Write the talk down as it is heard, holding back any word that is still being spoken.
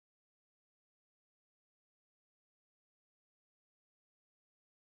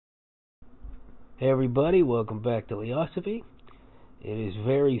Hey everybody, welcome back to Leosophy. It is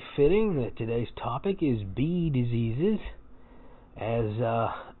very fitting that today's topic is bee diseases, as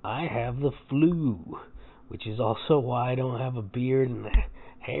I have the flu, which is also why I don't have a beard and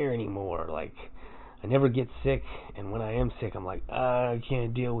hair anymore. Like, I never get sick, and when I am sick, I'm like, I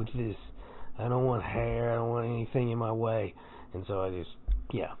can't deal with this. I don't want hair, I don't want anything in my way. And so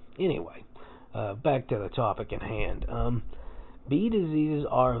Anyway, back to the topic at hand. Bee diseases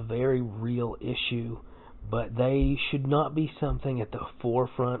are a very real issue, but they should not be something at the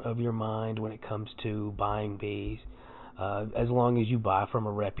forefront of your mind when it comes to buying bees. As long as you buy from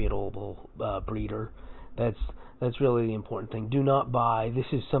a reputable breeder, that's really the important thing. Do not buy. This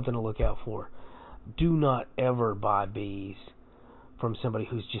is something to look out for. Do not ever buy bees from somebody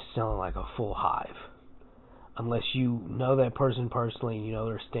who's just selling like a full hive, unless you know that person personally and you know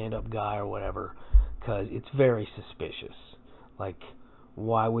they're a stand-up guy or whatever, because it's very suspicious. Like,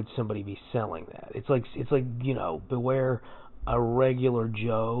 why would somebody be selling that? It's like beware a regular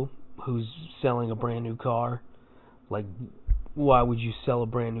Joe who's selling a brand new car. Like, why would you sell a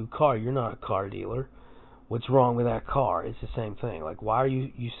brand new car? You're not a car dealer. What's wrong with that car? It's the same thing. Like, why are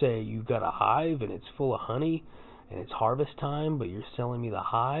you say you've got a hive and it's full of honey and it's harvest time, but you're selling me the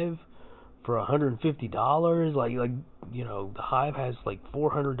hive for $150? The hive has like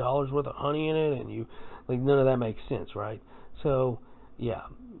 $400 worth of honey in it, and none of that makes sense, right? So, if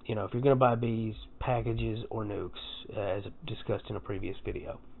you're going to buy bees, packages or nukes, as discussed in a previous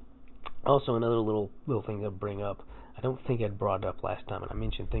video. Also, another little thing to bring up, I don't think I'd brought it up last time, and I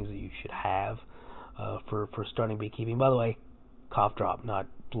mentioned things that you should have for starting beekeeping. By the way, cough drop, not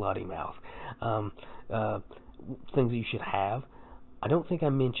bloody mouth. Things that you should have. I don't think I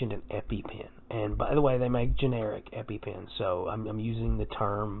mentioned an EpiPen. And by the way, they make generic EpiPens, so I'm using the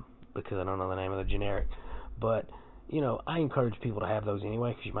term because I don't know the name of the generic. But I encourage people to have those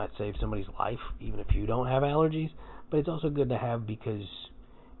anyway, because you might save somebody's life, even if you don't have allergies. But it's also good to have because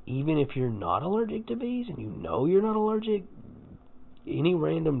even if you're not allergic to bees, and you know you're not allergic, any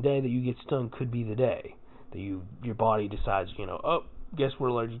random day that you get stung could be the day that your body decides, guess we're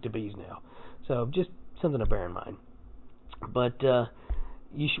allergic to bees now. So just something to bear in mind. But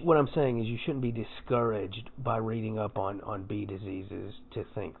what I'm saying is you shouldn't be discouraged by reading up on bee diseases to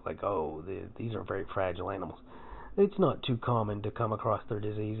think like, these are very fragile animals. It's not too common to come across their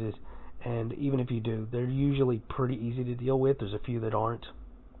diseases, and even if you do, they're usually pretty easy to deal with. There's a few that aren't.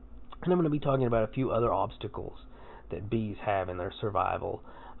 And I'm going to be talking about a few other obstacles that bees have in their survival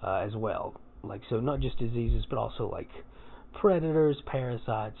as well. So not just diseases, but also like predators,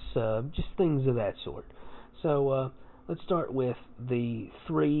 parasites, just things of that sort. So let's start with the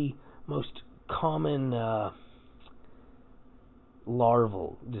three most common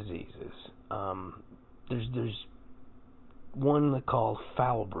larval diseases. There's one called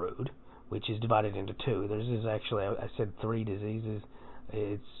foul brood, which is divided into two. There's actually, I said three diseases.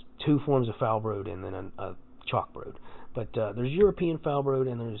 It's two forms of foul brood and then a chalk brood. But there's European foul brood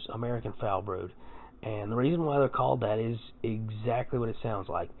and there's American foul brood. And the reason why they're called that is exactly what it sounds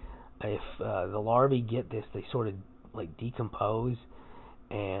like. If the larvae get this, they sort of like decompose,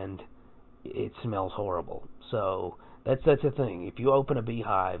 and it smells horrible. So that's the thing. If you open a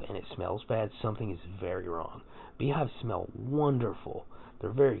beehive and it smells bad, something is very wrong. Beehives smell wonderful. They're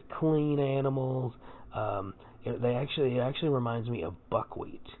very clean animals. It actually reminds me of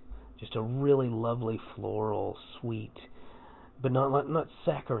buckwheat. Just a really lovely floral, sweet, but not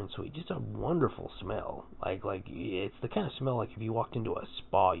saccharine sweet. Just a wonderful smell. Like it's the kind of smell like if you walked into a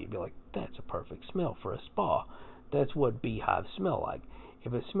spa, you'd be like, that's a perfect smell for a spa. That's what beehives smell like.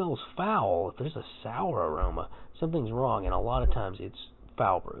 If it smells foul, if there's a sour aroma, something's wrong, and a lot of times it's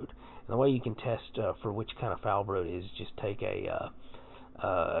foul brood. And the way you can test for which kind of foul brood is just take a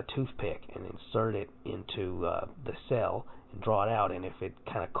toothpick and insert it into the cell and draw it out, and if it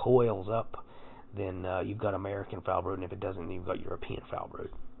kind of coils up, then you've got American foul brood, and if it doesn't, you've got European foul brood.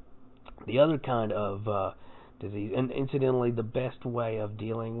 The other kind of disease, and incidentally, the best way of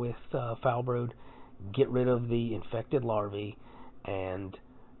dealing with foul brood, get rid of the infected larvae, and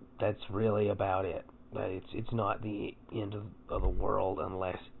that's really about it. It's not the end of the world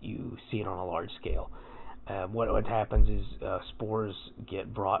unless you see it on a large scale. What happens is spores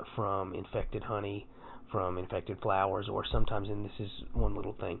get brought from infected honey, from infected flowers, or sometimes, and this is one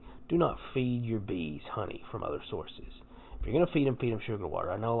little thing, do not feed your bees honey from other sources. If you're going to feed them sugar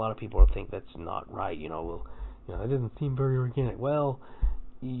water. I know a lot of people think that's not right. That doesn't seem very organic. Well,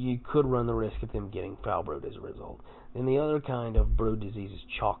 you could run the risk of them getting foul brood as a result. Then the other kind of brood disease is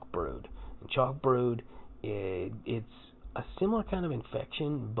chalk brood. And chalk brood, it's a similar kind of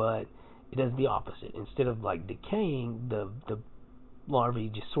infection, but it does the opposite. Instead of like decaying, the larvae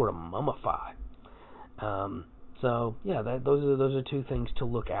just sort of mummify. So yeah, those are two things to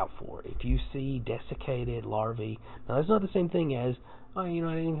look out for. If you see desiccated larvae, now that's not the same thing as, oh, I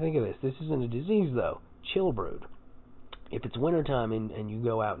didn't even think of this. This isn't a disease though. Chill brood. If it's wintertime and you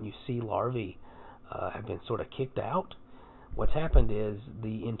go out and you see larvae have been sort of kicked out, what's happened is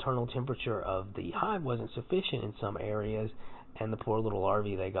the internal temperature of the hive wasn't sufficient in some areas, and the poor little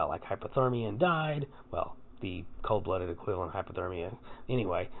larvae, they got like hypothermia and died. Well, the cold-blooded equivalent of hypothermia,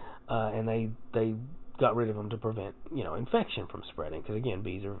 anyway, and they got rid of them to prevent infection from spreading. Because again,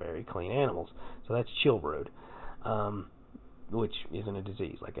 bees are very clean animals, so that's chill brood, which isn't a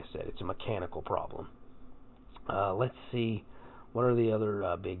disease. Like I said, it's a mechanical problem. Let's see, what are the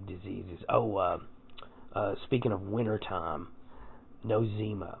other big diseases? Speaking of wintertime,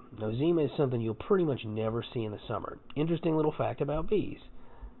 nosema. Nosema is something you'll pretty much never see in the summer. Interesting little fact about bees.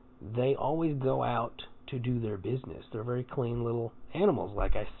 They always go out to do their business. They're very clean little animals,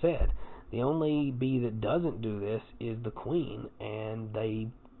 like I said. The only bee that doesn't do this is the queen, and they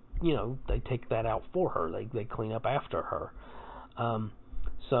take that out for her. They clean up after her.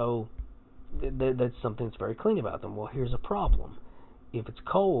 So that's something that's very clean about them. Well, here's a problem. If it's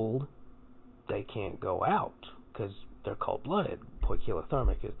cold, they can't go out because they're cold-blooded.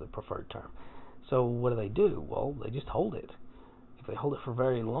 Poikilothermic is the preferred term. So what do? Well, they just hold it. If they hold it for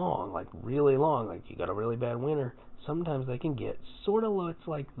very long, like really long, like you got a really bad winter, sometimes they can get sort of what's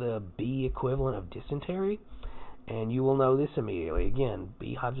like the bee equivalent of dysentery, and you will know this immediately. Again,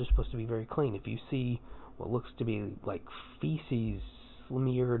 beehives are supposed to be very clean. If you see what looks to be like feces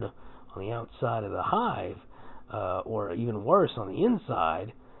smeared on the outside of the hive, or even worse, on the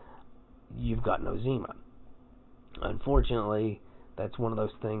inside, you've got nosema. Unfortunately, that's one of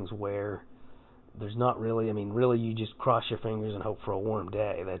those things where there's not really, really you just cross your fingers and hope for a warm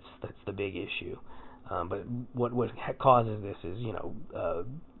day. That's the big issue. But what causes this is,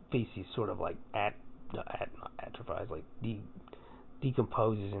 feces sort of like atrophies, like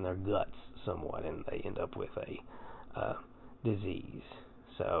decomposes in their guts somewhat, and they end up with a disease.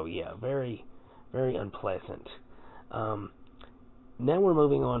 So yeah, very, very unpleasant. Now we're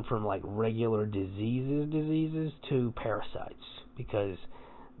moving on from like regular diseases to parasites, because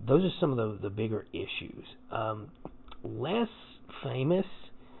those are some of the bigger issues. Less famous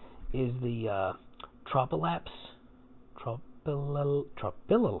is the Tropilolaps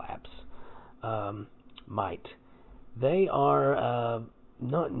mite. They are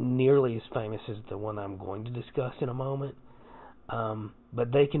not nearly as famous as the one I'm going to discuss in a moment,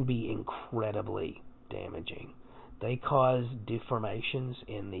 but they can be incredibly damaging. They cause deformations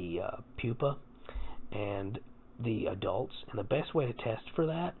in the pupa and the adults, and the best way to test for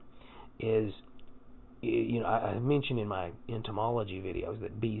that is, I mentioned in my entomology videos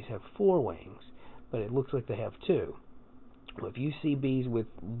that bees have 4 wings, but it looks like they have 2. Well, if you see bees with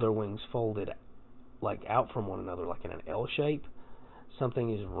their wings folded like out from one another, like in an L shape,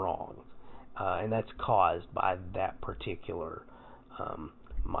 something is wrong, and that's caused by that particular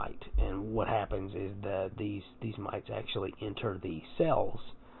mite. And what happens is that these mites actually enter the cells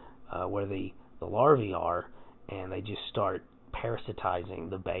where the larvae are, and they just start parasitizing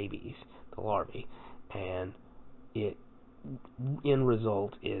the babies, the larvae, and it end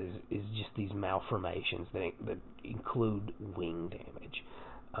result is just these malformations that include wing damage.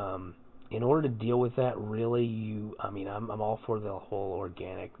 In order to deal with that, really, I'm all for the whole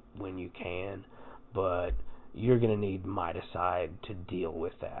organic when you can, but you're going to need miticide to deal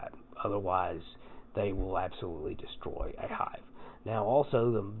with that. Otherwise, they will absolutely destroy a hive. Now,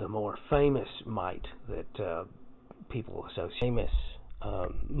 also, the more famous mite that people associate,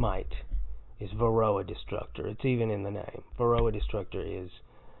 mite is Varroa destructor. It's even in the name. Varroa destructor is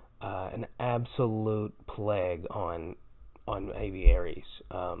an absolute plague on aviaries.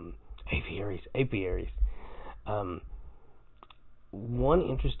 Apiaries. One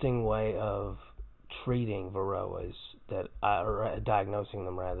interesting way of treating varroas or diagnosing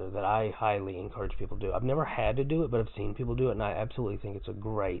them rather, that I highly encourage people to do. I've never had to do it, but I've seen people do it, and I absolutely think it's a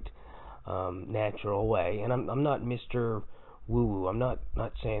great natural way. And I'm not Mr. Woo-woo. I'm not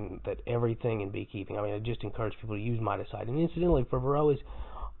saying that everything in beekeeping. I just encourage people to use miticide. And incidentally, for varroas,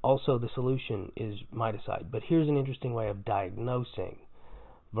 also the solution is miticide. But here's an interesting way of diagnosing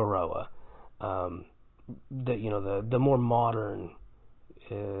varroa. The more modern,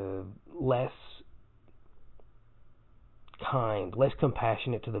 less kind, less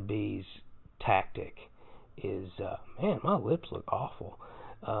compassionate to the bees tactic is, man, my lips look awful.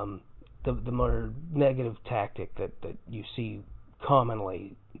 The more negative tactic that you see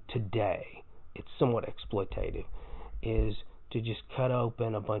commonly today, it's somewhat exploitative, is to just cut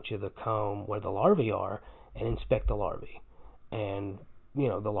open a bunch of the comb where the larvae are and inspect the larvae. And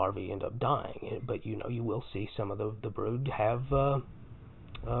the larvae end up dying. But you will see some of the brood have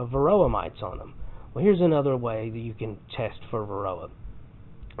varroa mites on them. Well, here's another way that you can test for varroa,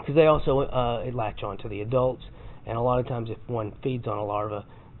 because they also latch on to the adults, and a lot of times if one feeds on a larva,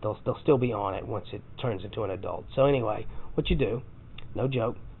 they'll still be on it once it turns into an adult. So anyway, what you do, no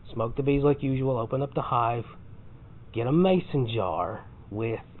joke, smoke the bees like usual, open up the hive, get a mason jar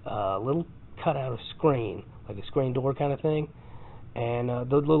with a little cutout of screen, like a screen door kind of thing, and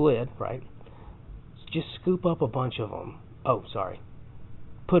the lid, right? Just scoop up a bunch of them. Oh, sorry.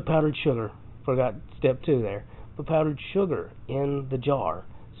 Put powdered sugar. Forgot step 2 there. Put powdered sugar in the jar.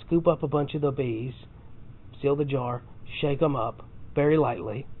 Scoop up a bunch of the bees. Seal the jar. Shake them up very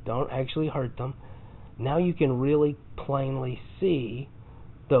lightly. Don't actually hurt them. Now you can really plainly see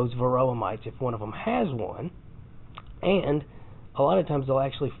those varroa mites if one of them has one. And a lot of times they'll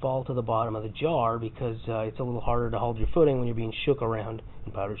actually fall to the bottom of the jar because it's a little harder to hold your footing when you're being shook around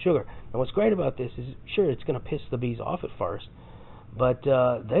in powdered sugar. Now what's great about this is, sure, it's going to piss the bees off at first, but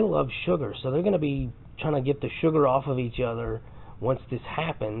they love sugar, so they're going to be trying to get the sugar off of each other once this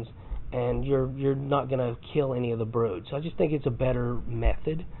happens, and you're not going to kill any of the brood. So I just think it's a better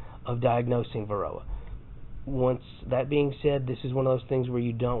method of diagnosing varroa. Once that being said, this is one of those things where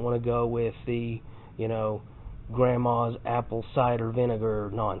you don't want to go with the, grandma's apple cider vinegar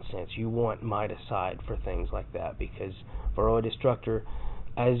nonsense. You want miticide for things like that, because varroa destructor,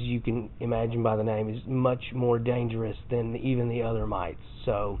 as you can imagine by the name, is much more dangerous than even the other mites.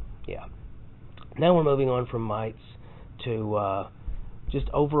 So yeah. Now we're moving on from mites to just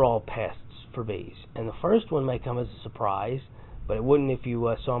overall pests for bees. And the first one may come as a surprise, but it wouldn't if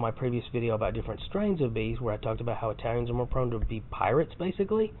you saw my previous video about different strains of bees, where I talked about how Italians are more prone to be pirates,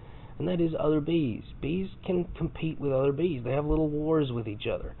 basically. And that is other bees. Bees can compete with other bees. They have little wars with each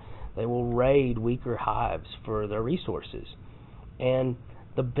other. They will raid weaker hives for their resources. And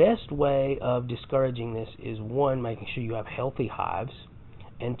the best way of discouraging this is, 1, making sure you have healthy hives,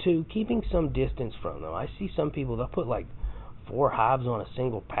 and 2, keeping some distance from them. I see some people, they'll put like 4 hives on a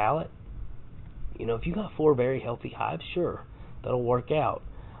single pallet. If you got 4 very healthy hives, sure, that'll work out.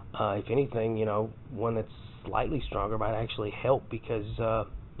 If anything, one that's slightly stronger might actually help, because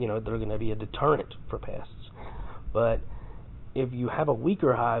they're going to be a deterrent for pests. But if you have a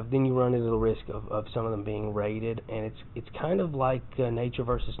weaker hive, then you run into the risk of some of them being raided, and it's kind of like nature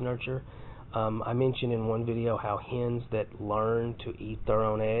versus nurture. I mentioned in one video how hens that learn to eat their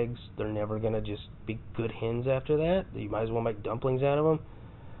own eggs, they're never going to just be good hens after that. You might as well make dumplings out of them.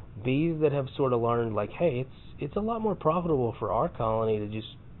 Bees that have sort of learned, like, hey, it's a lot more profitable for our colony to just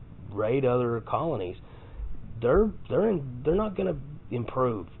raid other colonies, they're not going to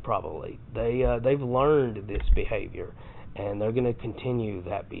improve, probably. They've learned this behavior, and they're going to continue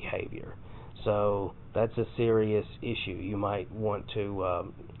that behavior. So that's a serious issue. You might want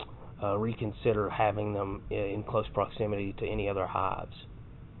to reconsider having them in close proximity to any other hives.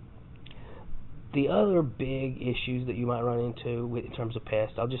 The other big issues that you might run into in terms of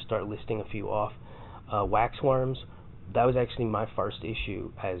pests, I'll just start listing a few off. Waxworms. That was actually my first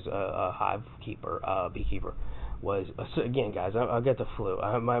issue as a hive keeper, beekeeper. Was, so again, guys, I've got the flu.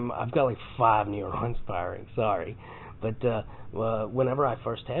 I've got like 5 neurons firing. Sorry, but whenever I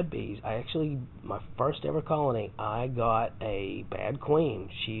first had bees, my first ever colony, I got a bad queen.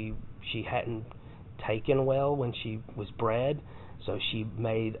 She hadn't taken well when she was bred, so she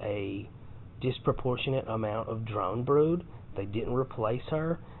made a disproportionate amount of drone brood. They didn't replace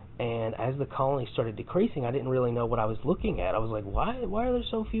her, and as the colony started decreasing, I didn't really know what I was looking at. I was like, why are there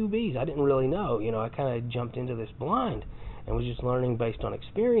so few bees? I didn't really know. I kind of jumped into this blind and was just learning based on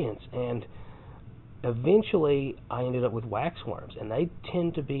experience. And eventually, I ended up with waxworms, and they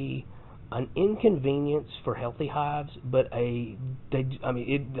tend to be an inconvenience for healthy hives, but they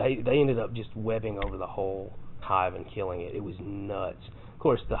ended up just webbing over the whole hive and killing it. It was nuts. Of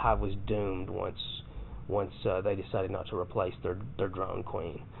course, the hive was doomed once they decided not to replace their drone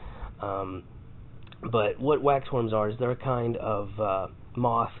queen. But what waxworms are is they're a kind of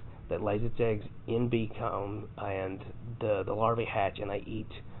moth that lays its eggs in bee comb, and the larvae hatch, and they eat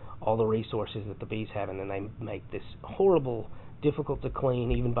all the resources that the bees have, and then they make this horrible, difficult to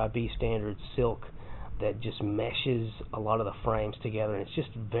clean, even by bee standards, silk that just meshes a lot of the frames together, and it's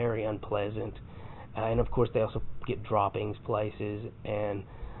just very unpleasant. And of course, they also get droppings places, and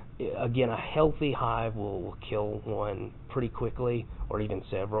again, a healthy hive will kill one pretty quickly, or even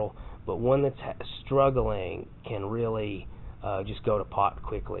several, but one that's struggling can really just go to pot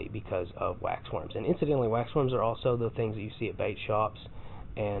quickly because of waxworms. And incidentally, waxworms are also the things that you see at bait shops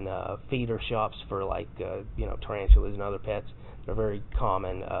and feeder shops for, like, tarantulas and other pets. They're a very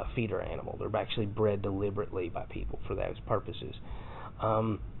common feeder animal. They're actually bred deliberately by people for those purposes.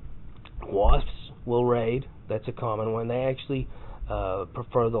 Wasps will raid. That's a common one. They actually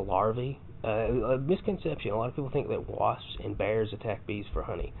prefer the larvae. A misconception. A lot of people think that wasps and bears attack bees for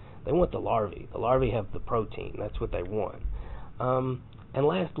honey. They want the larvae. The larvae have the protein. That's what they want. And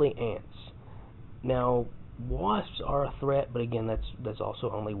lastly, ants. Now, wasps are a threat, but again, that's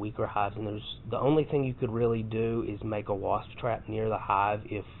also only weaker hives. And the only thing you could really do is make a wasp trap near the hive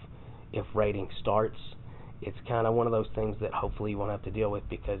if raiding starts. It's kind of one of those things that hopefully you won't have to deal with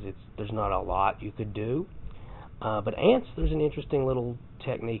because there's not a lot you could do. But ants, there's an interesting little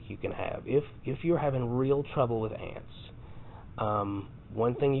technique you can have. If you're having real trouble with ants,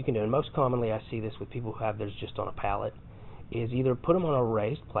 one thing you can do, and most commonly I see this with people who have theirs just on a pallet, is either put them on a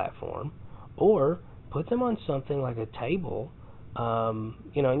raised platform or put them on something like a table, and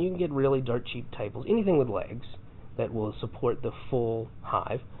you can get really dirt cheap tables, anything with legs that will support the full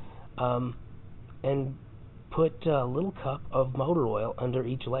hive, and put a little cup of motor oil under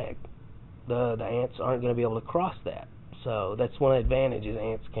each leg. The ants aren't going to be able to cross that. So that's one advantage, is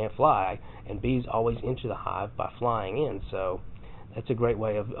ants can't fly, and bees always enter the hive by flying in. So that's a great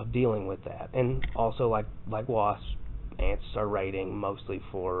way of dealing with that. And also, like wasps, ants are raiding mostly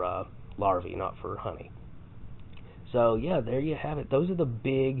for larvae, not for honey. So yeah, there you have it. Those are the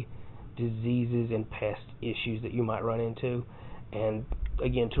big diseases and pest issues that you might run into. And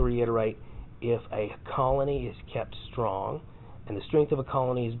again, to reiterate, if a colony is kept strong, and the strength of a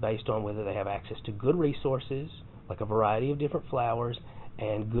colony is based on whether they have access to good resources, like a variety of different flowers,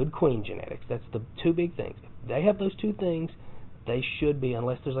 and good queen genetics. That's the two big things. If they have those two things, they should be,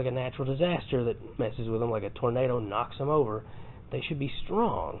 unless there's like a natural disaster that messes with them, like a tornado knocks them over, they should be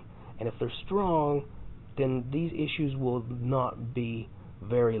strong. And if they're strong, then these issues will not be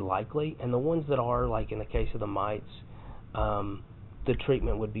very likely. And the ones that are, like in the case of the mites, the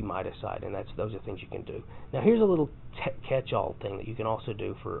treatment would be miticide, and those are things you can do. Now here's a little catch-all thing that you can also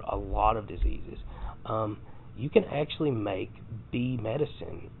do for a lot of diseases. You can actually make bee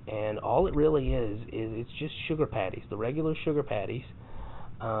medicine, and all it really is it's just sugar patties, the regular sugar patties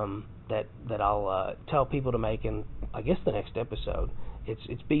that I'll tell people to make in, I guess, the next episode.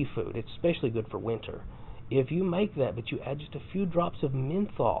 It's bee food. It's especially good for winter. If you make that, but you add just a few drops of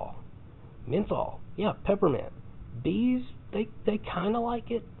menthol, peppermint, bees, they kind of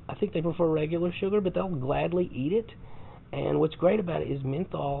like it. I think they prefer regular sugar, but they'll gladly eat it. And what's great about it is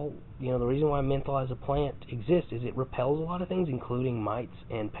menthol, the reason why menthol as a plant exists is it repels a lot of things, including mites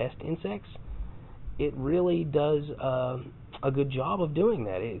and pest insects. It really does a good job of doing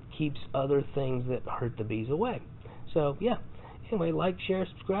that. It keeps other things that hurt the bees away. So, yeah. Anyway, like, share,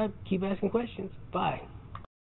 subscribe, keep asking questions. Bye.